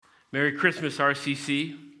Merry Christmas,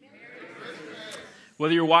 RCC.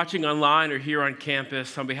 Whether you're watching online or here on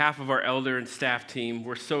campus, on behalf of our elder and staff team,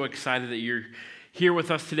 we're so excited that you're here with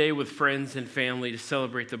us today with friends and family to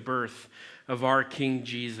celebrate the birth of our King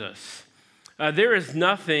Jesus. There is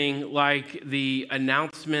nothing like the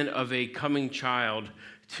announcement of a coming child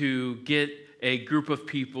to get a group of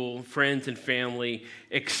people, friends and family,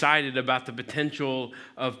 excited about the potential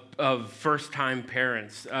of first-time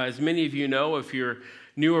parents. As many of you know, if you're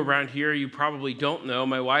new around here, you probably don't know,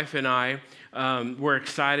 my wife and I were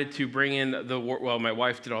excited to bring in my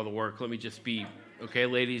wife did all the work. Let me just be, okay,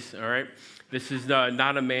 ladies, all right? This is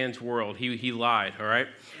not a man's world. He lied, all right?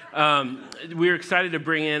 We were excited to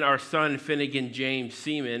bring in our son, Finnegan James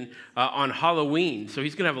Seaman, on Halloween. So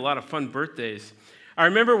he's going to have a lot of fun birthdays. I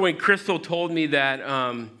remember when Crystal told me that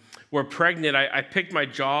we're pregnant, I picked my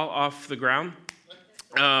jaw off the ground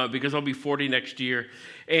because I'll be 40 next year.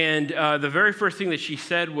 And the very first thing that she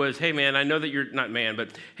said was, hey, man, I know that you're, not man,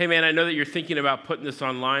 but hey, man, I know that you're thinking about putting this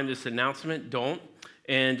online, this announcement. Don't.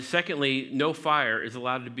 And secondly, no fire is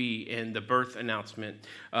allowed to be in the birth announcement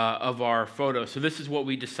of our photo. So this is what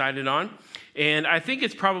we decided on. And I think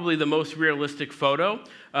it's probably the most realistic photo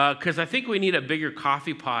because I think we need a bigger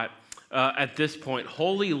coffee pot at this point.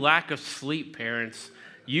 Holy lack of sleep, parents.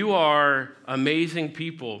 You are amazing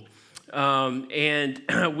people. And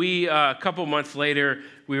we, a couple months later,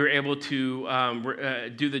 we were able to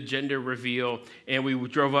do the gender reveal, and we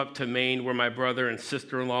drove up to Maine where my brother and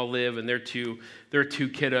sister-in-law live, and their two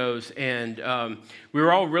kiddos. And we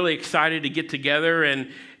were all really excited to get together,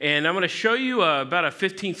 and I'm going to show you about a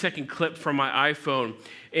 15-second clip from my iPhone.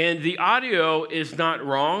 And the audio is not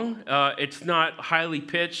wrong. It's not highly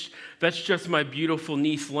pitched. That's just my beautiful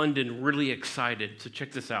niece, London, really excited. So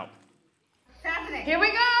check this out. What's happening? Here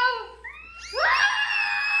we go!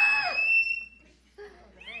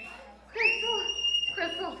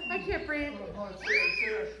 Crystal, I can't breathe.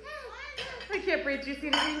 I can't breathe. Do you see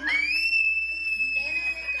anything?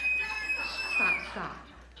 Stop.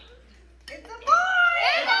 It's a boy!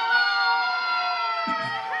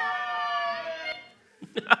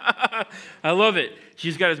 I love it.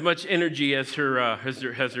 She's got as much energy as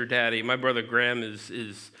her daddy. My brother Graham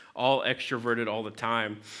is all extroverted all the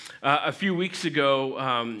time. A few weeks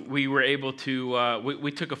ago, we were able to,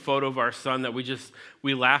 we took a photo of our son that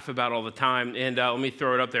we laugh about all the time. And let me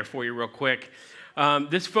throw it up there for you real quick.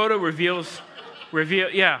 This photo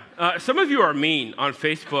some of you are mean on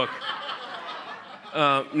Facebook.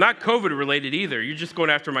 Not COVID related either. You're just going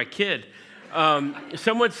after my kid.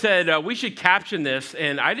 Someone said we should caption this,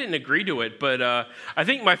 and I didn't agree to it, but I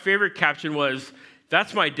think my favorite caption was,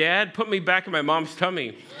 "That's my dad, put me back in my mom's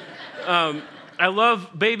tummy."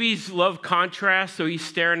 Babies love contrast, so he's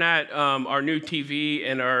staring at our new TV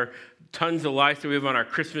and our tons of lights that we have on our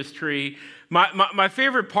Christmas tree. My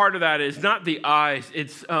favorite part of that is not the eyes,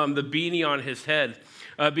 it's the beanie on his head.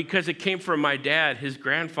 Because it came from my dad, his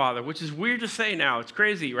grandfather, which is weird to say now. It's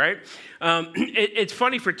crazy, right? It's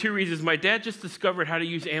funny for two reasons. My dad just discovered how to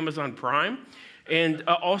use Amazon Prime, and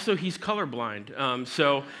also he's colorblind.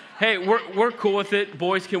 So, hey, we're cool with it.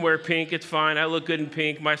 Boys can wear pink. It's fine. I look good in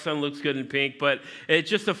pink. My son looks good in pink. But it's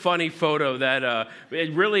just a funny photo that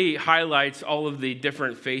it really highlights all of the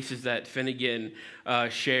different faces that Finnegan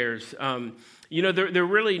shares.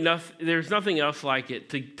 There's nothing else like it,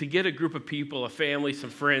 to get a group of people, a family, some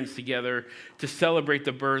friends together to celebrate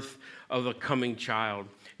the birth of a coming child.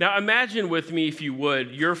 Now imagine with me, if you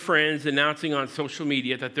would, your friends announcing on social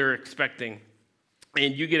media that they're expecting.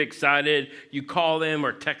 And you get excited, you call them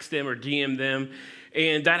or text them or DM them,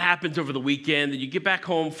 and that happens over the weekend. And you get back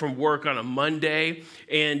home from work on a Monday,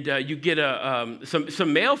 and you get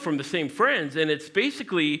some mail from the same friends, and it's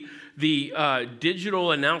basically the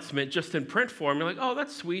digital announcement just in print form. You're like, oh,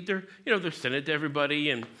 that's sweet. They're sending it to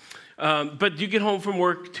everybody, and but you get home from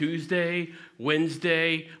work Tuesday,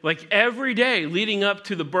 Wednesday, like every day leading up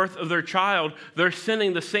to the birth of their child, they're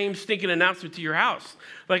sending the same stinking announcement to your house.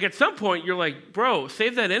 Like at some point, you're like, bro,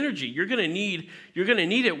 save that energy. You're gonna need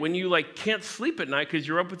it when you can't sleep at night because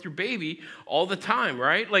you're up with your baby all the time,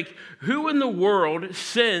 right? Like, who in the world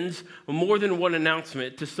sends more than one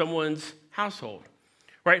announcement to someone's household?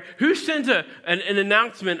 Right? Who sends an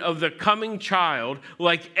announcement of the coming child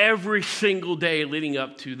like every single day leading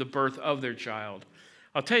up to the birth of their child?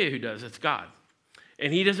 I'll tell you who does. It's God.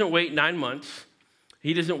 And he doesn't wait 9 months.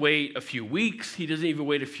 He doesn't wait a few weeks. He doesn't even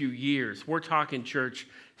wait a few years. We're talking, church,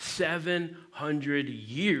 700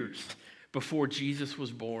 years before Jesus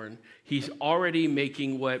was born. He's already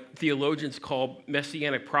making what theologians call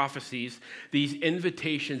messianic prophecies, these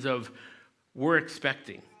invitations of we're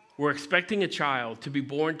expecting. We're expecting a child to be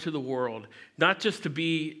born to the world, not just to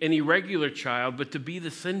be an irregular child, but to be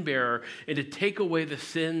the sin bearer and to take away the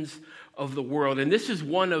sins of the world. And this is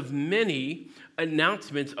one of many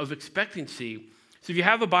announcements of expectancy. So if you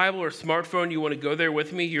have a Bible or a smartphone, you want to go there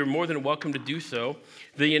with me, you're more than welcome to do so.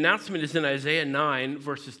 The announcement is in Isaiah 9,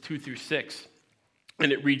 verses 2 through 6.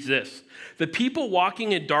 And it reads this: "The people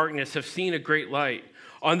walking in darkness have seen a great light.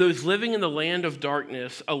 On those living in the land of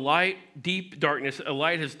darkness, deep darkness, a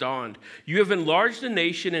light has dawned. You have enlarged the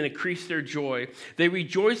nation and increased their joy. They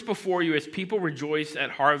rejoice before you as people rejoice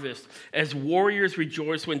at harvest, as warriors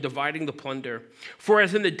rejoice when dividing the plunder. For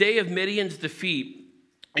as in the day of Midian's defeat,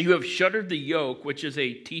 you have shuttered the yoke," which is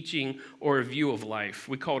a teaching or a view of life.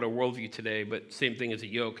 We call it a worldview today, but same thing as a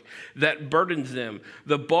yoke, "that burdens them.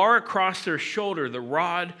 The bar across their shoulder, the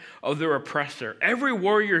rod of their oppressor. Every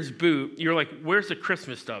warrior's boot," you're like, where's the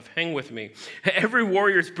Christmas stuff? Hang with me. "Every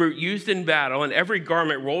warrior's boot used in battle and every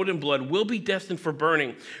garment rolled in blood will be destined for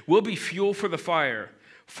burning, will be fuel for the fire.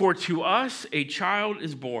 For to us a child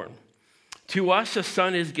is born. To us a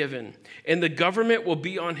son is given, and the government will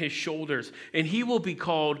be on his shoulders, and he will be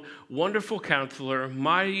called Wonderful Counselor,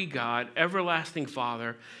 Mighty God, Everlasting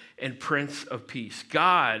Father, and Prince of Peace."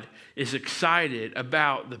 God is excited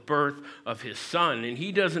about the birth of his son, and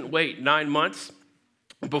he doesn't wait 9 months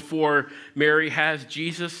before Mary has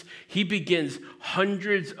Jesus. He begins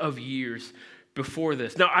hundreds of years before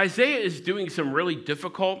this. Now, Isaiah is doing some really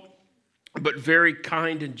difficult but very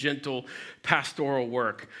kind and gentle pastoral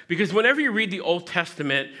work. Because whenever you read the Old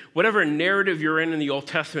Testament, whatever narrative you're in the Old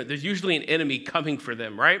Testament, there's usually an enemy coming for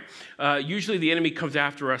them, right? Usually the enemy comes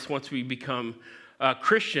after us once we become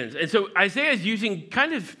Christians. And so Isaiah is using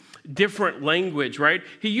kind of different language, right?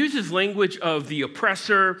 He uses language of the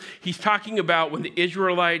oppressor. He's talking about when the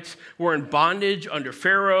Israelites were in bondage under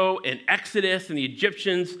Pharaoh and Exodus, and the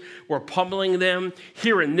Egyptians were pummeling them.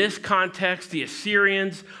 Here in this context, the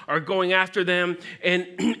Assyrians are going after them.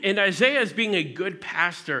 And Isaiah is being a good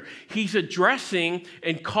pastor. He's addressing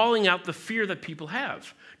and calling out the fear that people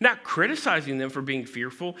have, not criticizing them for being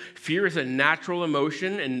fearful. Fear is a natural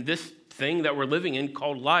emotion in this thing that we're living in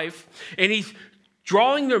called life. And he's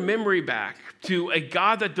drawing their memory back to a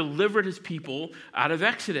God that delivered his people out of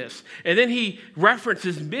Exodus. And then he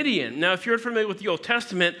references Midian. Now, if you're familiar with the Old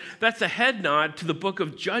Testament, that's a head nod to the book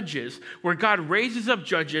of Judges, where God raises up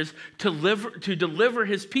judges to deliver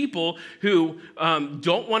his people who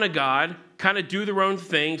don't want a God, kind of do their own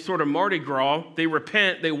thing, sort of Mardi Gras. They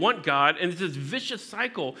repent, they want God, and it's this vicious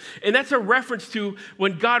cycle. And that's a reference to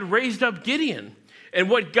when God raised up Gideon, and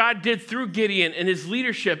what God did through Gideon and his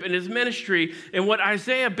leadership and his ministry. And what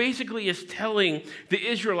Isaiah basically is telling the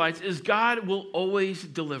Israelites is God will always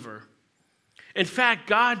deliver. In fact,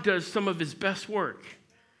 God does some of his best work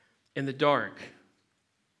in the dark.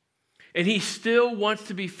 And he still wants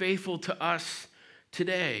to be faithful to us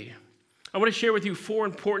today. I want to share with you 4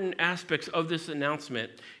 important aspects of this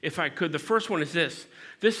announcement, if I could. The first one is this.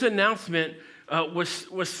 This announcement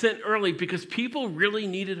was sent early because people really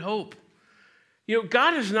needed hope. You know,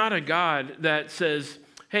 God is not a God that says,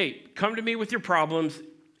 hey, come to me with your problems.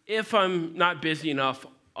 If I'm not busy enough,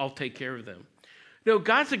 I'll take care of them. No,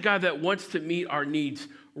 God's a God that wants to meet our needs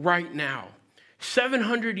right now.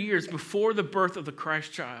 700 years before the birth of the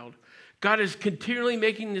Christ child, God is continually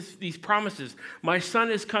making these promises. My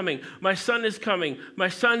son is coming. My son is coming. My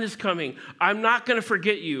son is coming. I'm not going to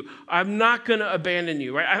forget you. I'm not going to abandon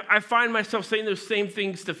you. Right? I find myself saying those same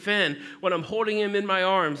things to Finn when I'm holding him in my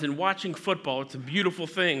arms and watching football. It's a beautiful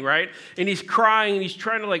thing, right? And he's crying and he's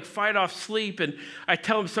trying to fight off sleep. And I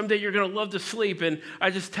tell him someday you're going to love to sleep. And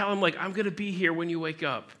I just tell him I'm going to be here when you wake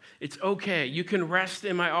up. It's okay. You can rest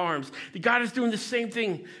in my arms. God is doing the same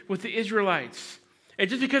thing with the Israelites. And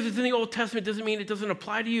just because it's in the Old Testament doesn't mean it doesn't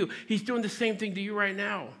apply to you. He's doing the same thing to you right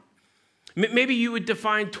now. Maybe you would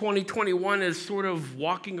define 2021 as sort of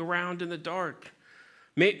walking around in the dark.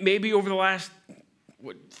 Maybe over the last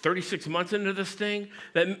 36 months into this thing,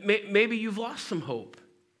 that maybe you've lost some hope.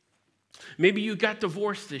 Maybe you got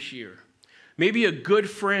divorced this year. Maybe a good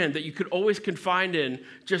friend that you could always confide in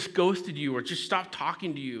just ghosted you or just stopped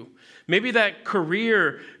talking to you. Maybe that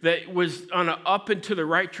career that was on an up and to the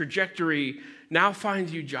right trajectory now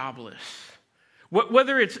finds you jobless.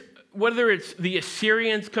 Whether it's the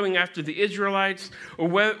Assyrians coming after the Israelites, or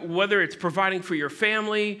whether it's providing for your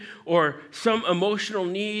family or some emotional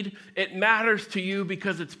need, it matters to you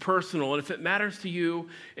because it's personal. And if it matters to you,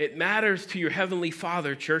 it matters to your Heavenly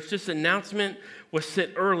Father, church. This announcement was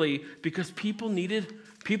sent early because people needed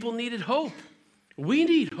hope. We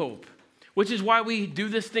need hope, which is why we do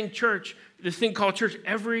this thing called church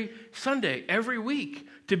every Sunday, every week,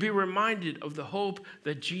 to be reminded of the hope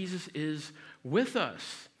that Jesus is with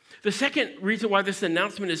us. The second reason why this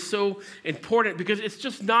announcement is so important, because it's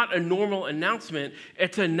just not a normal announcement.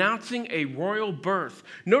 It's announcing a royal birth.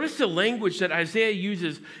 Notice the language that Isaiah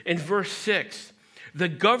uses in verse 6. The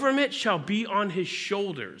government shall be on his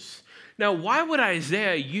shoulders. Now, why would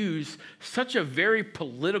Isaiah use such a very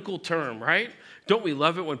political term, right? Don't we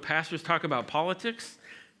love it when pastors talk about politics?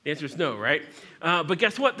 The answer is no, right? But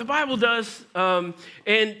guess what? The Bible does. And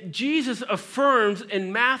Jesus affirms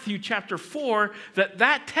in Matthew chapter 4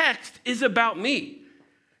 that text is about me.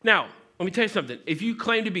 Now, let me tell you something. If you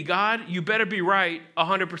claim to be God, you better be right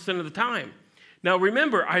 100% of the time. Now,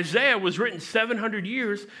 remember, Isaiah was written 700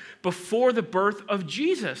 years before the birth of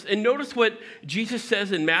Jesus. And notice what Jesus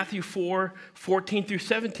says in Matthew 4, 14 through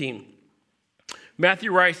 17.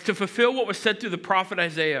 Matthew writes, to fulfill what was said through the prophet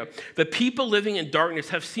Isaiah, the people living in darkness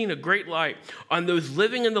have seen a great light. On those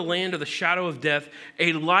living in the land of the shadow of death,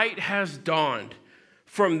 a light has dawned.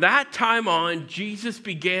 From that time on, Jesus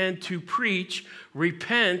began to preach,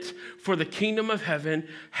 repent, for the kingdom of heaven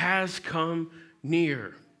has come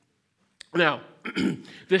near. Now,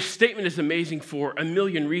 this statement is amazing for a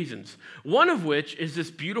million reasons. One of which is this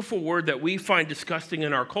beautiful word that we find disgusting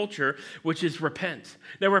in our culture, which is repent.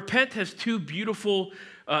 Now, repent has two beautiful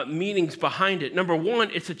meanings behind it. Number one,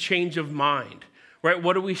 it's a change of mind, right?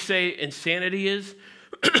 What do we say insanity is?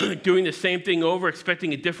 Doing the same thing over,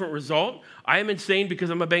 expecting a different result. I am insane because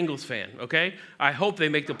I'm a Bengals fan, okay? I hope they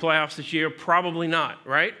make the playoffs this year. Probably not,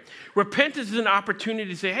 right? Repentance is an opportunity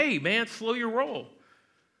to say, hey, man, slow your roll.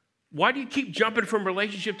 Why do you keep jumping from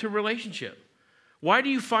relationship to relationship? Why do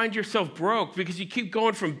you find yourself broke? Because you keep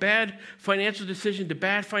going from bad financial decision to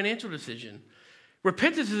bad financial decision.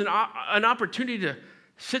 Repentance is an opportunity to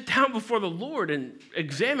sit down before the Lord and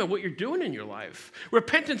examine what you're doing in your life.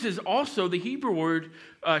 Repentance is also the Hebrew word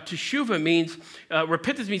teshuvah means,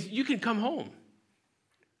 repentance means you can come home,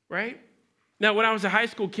 right? Now, when I was a high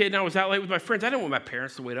school kid and I was out late with my friends, I didn't want my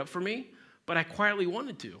parents to wait up for me, but I quietly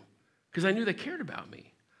wanted to because I knew they cared about me.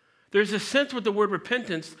 There's a sense with the word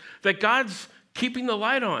repentance that God's keeping the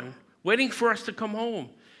light on, waiting for us to come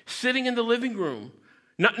home, sitting in the living room,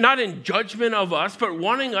 not in judgment of us, but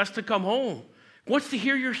wanting us to come home. Wants to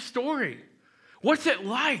hear your story. What's it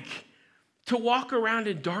like to walk around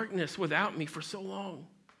in darkness without me for so long?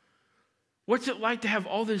 What's it like to have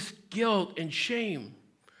all this guilt and shame?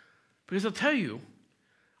 Because I'll tell you,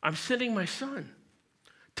 I'm sending my son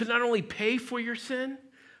to not only pay for your sin,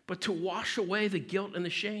 but to wash away the guilt and the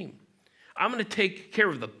shame. I'm going to take care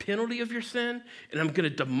of the penalty of your sin, and I'm going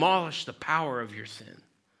to demolish the power of your sin.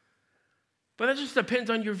 But that just depends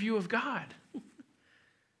on your view of God.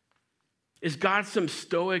 Is God some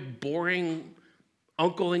stoic, boring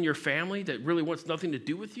uncle in your family that really wants nothing to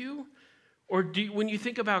do with you? Or when you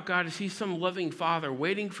think about God, is he some loving father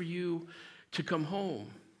waiting for you to come home?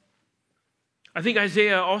 I think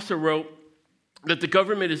Isaiah also wrote that the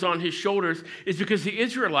government is on his shoulders is because the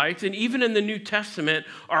Israelites, and even in the New Testament,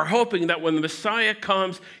 are hoping that when the Messiah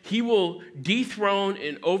comes, he will dethrone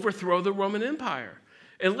and overthrow the Roman Empire.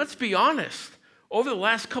 And let's be honest, over the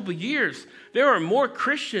last couple of years, there are more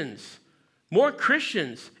Christians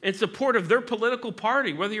in support of their political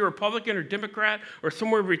party, whether you're Republican or Democrat or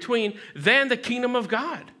somewhere between, than the kingdom of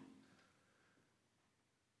God.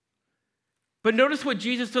 But notice what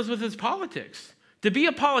Jesus does with his politics. To be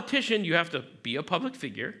a politician, you have to be a public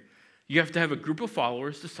figure. You have to have a group of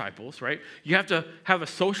followers, disciples, right? You have to have a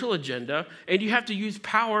social agenda, and you have to use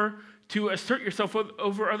power to assert yourself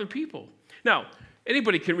over other people. Now,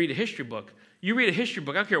 anybody can read a history book. You read a history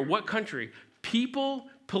book, I don't care what country. People,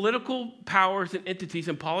 political powers and entities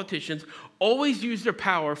and politicians always use their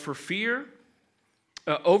power for fear,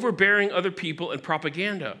 overbearing other people, and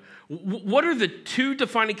propaganda. What are the two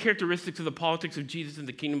defining characteristics of the politics of Jesus in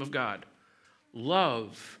the kingdom of God?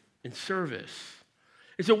 Love and service.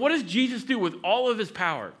 And so what does Jesus do with all of his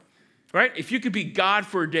power, right? If you could be God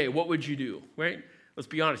for a day, what would you do, right? Let's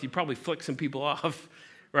be honest, you'd probably flick some people off,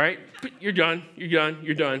 right? You're done,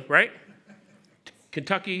 right?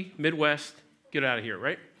 Kentucky, Midwest, get out of here,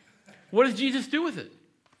 right? What does Jesus do with it?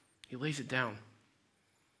 He lays it down.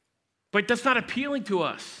 But that's not appealing to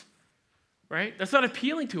us, right? That's not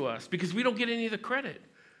appealing to us because we don't get any of the credit.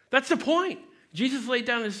 That's the point. Jesus laid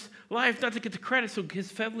down his life not to get the credit so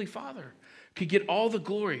his heavenly Father could get all the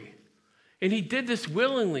glory. And he did this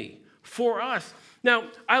willingly for us. Now,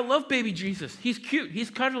 I love baby Jesus. He's cute. He's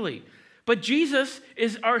cuddly. But Jesus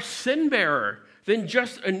is our sin bearer than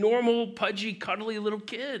just a normal, pudgy, cuddly little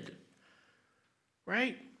kid.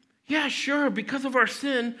 Right? Yeah, sure. Because of our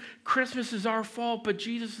sin, Christmas is our fault, but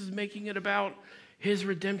Jesus is making it about his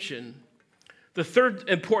redemption. The third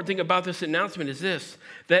important thing about this announcement is this,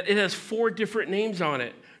 that it has 4 different names on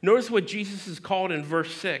it. Notice what Jesus is called in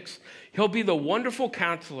verse 6. He'll be the wonderful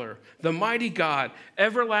counselor, the mighty God,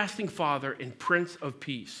 everlasting Father, and Prince of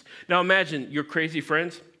Peace. Now imagine your crazy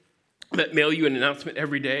friends that mail you an announcement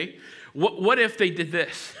every day. What if they did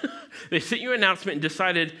this? They sent you an announcement and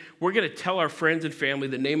decided, we're going to tell our friends and family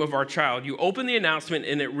the name of our child. You open the announcement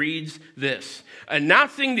and it reads this: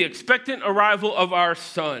 announcing the expectant arrival of our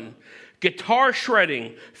son, guitar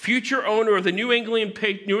shredding, future owner of the New England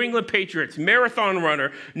Patriots, marathon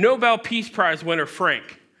runner, Nobel Peace Prize winner,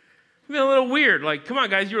 Frank. I mean, a little weird. Like, come on,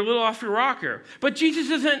 guys, you're a little off your rocker. But Jesus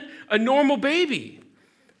isn't a normal baby.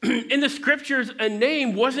 In the scriptures, a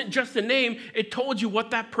name wasn't just a name. It told you what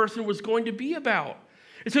that person was going to be about.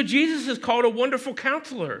 And so Jesus is called a wonderful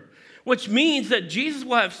counselor, which means that Jesus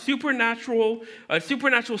will have a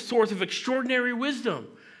supernatural source of extraordinary wisdom.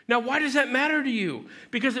 Now, why does that matter to you?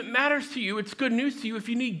 Because it matters to you. It's good news to you if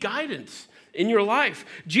you need guidance in your life.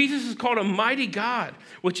 Jesus is called a mighty God,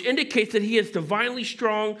 which indicates that he is divinely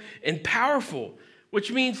strong and powerful,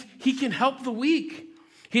 which means he can help the weak.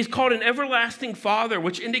 He's called an everlasting Father,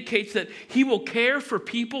 which indicates that he will care for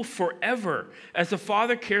people forever as a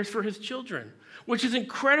father cares for his children, which is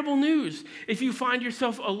incredible news if you find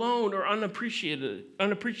yourself alone or unappreciated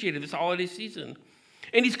this holiday season.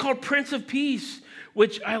 And he's called Prince of Peace,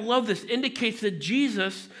 which, I love this, indicates that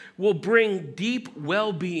Jesus will bring deep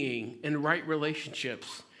well-being and right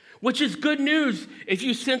relationships, which is good news if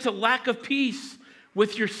you sense a lack of peace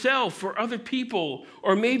with yourself or other people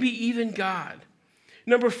or maybe even God.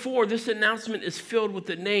 Number 4, this announcement is filled with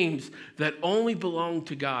the names that only belong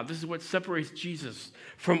to God. This is what separates Jesus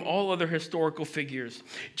from all other historical figures.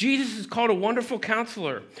 Jesus is called a wonderful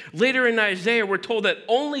counselor. Later in Isaiah, we're told that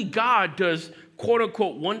only God does, quote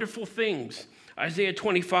unquote, wonderful things. Isaiah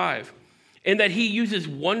 25. And that he uses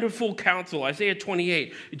wonderful counsel. Isaiah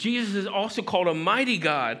 28. Jesus is also called a mighty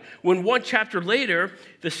God, when one chapter later,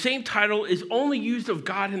 the same title is only used of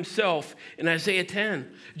God himself in Isaiah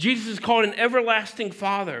 10. Jesus is called an everlasting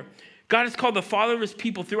Father. God is called the Father of his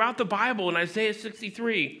people throughout the Bible in Isaiah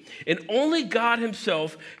 63. And only God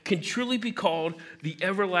himself can truly be called the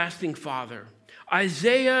everlasting Father.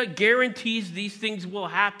 Isaiah guarantees these things will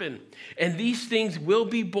happen, and these things will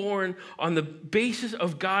be born on the basis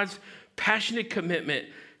of God's passionate commitment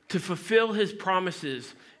to fulfill his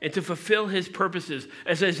promises and to fulfill his purposes.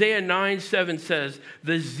 As Isaiah 9:7 says,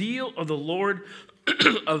 the zeal of the Lord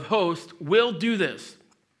of hosts will do this.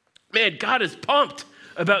 Man, God is pumped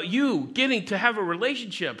about you getting to have a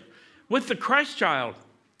relationship with the Christ child.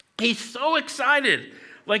 He's so excited,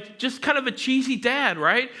 like just kind of a cheesy dad,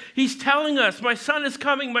 right? He's telling us, my son is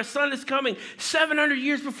coming, 700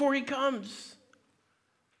 years before he comes.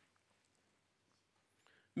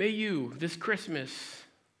 May you, this Christmas,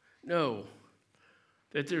 know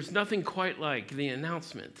that there's nothing quite like the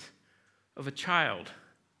announcement of a child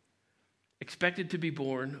expected to be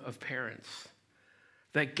born of parents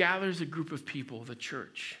that gathers a group of people, the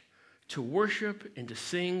church, to worship and to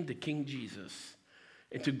sing to King Jesus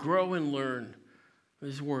and to grow and learn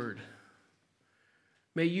his word.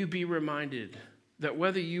 May you be reminded that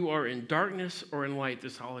whether you are in darkness or in light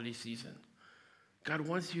this holiday season, God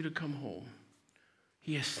wants you to come home.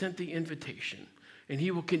 He has sent the invitation, and he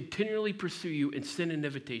will continually pursue you and send an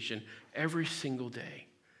invitation every single day.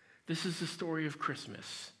 This is the story of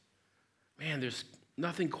Christmas. Man, there's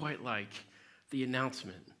nothing quite like the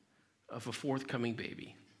announcement of a forthcoming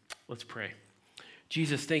baby. Let's pray.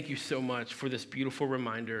 Jesus, thank you so much for this beautiful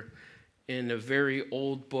reminder in a very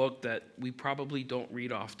old book that we probably don't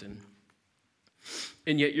read often.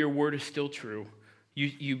 And yet your word is still true.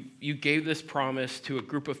 You gave this promise to a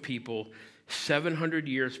group of people 700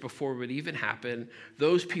 years before it would even happen.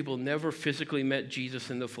 Those people never physically met Jesus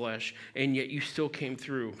in the flesh, and yet you still came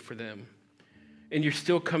through for them. And you're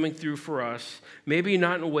still coming through for us, maybe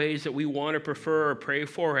not in ways that we want or prefer or pray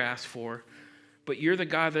for or ask for, but you're the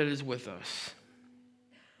God that is with us.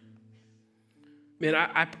 Man,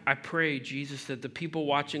 I pray, Jesus, that the people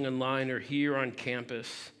watching online or here on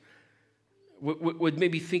campus would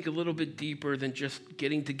maybe think a little bit deeper than just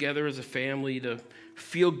getting together as a family to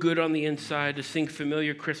feel good on the inside, to sing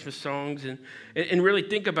familiar Christmas songs, and really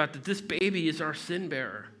think about that this baby is our sin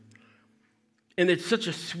bearer. And it's such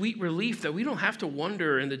a sweet relief that we don't have to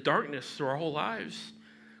wonder in the darkness through our whole lives.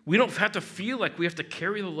 We don't have to feel like we have to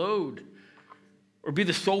carry the load or be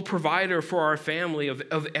the sole provider for our family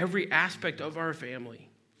of every aspect of our family.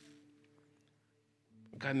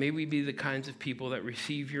 God, may we be the kinds of people that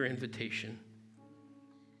receive your invitation.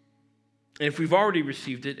 And if we've already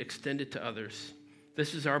received it, extend it to others.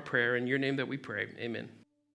 This is our prayer. In your name that we pray. Amen.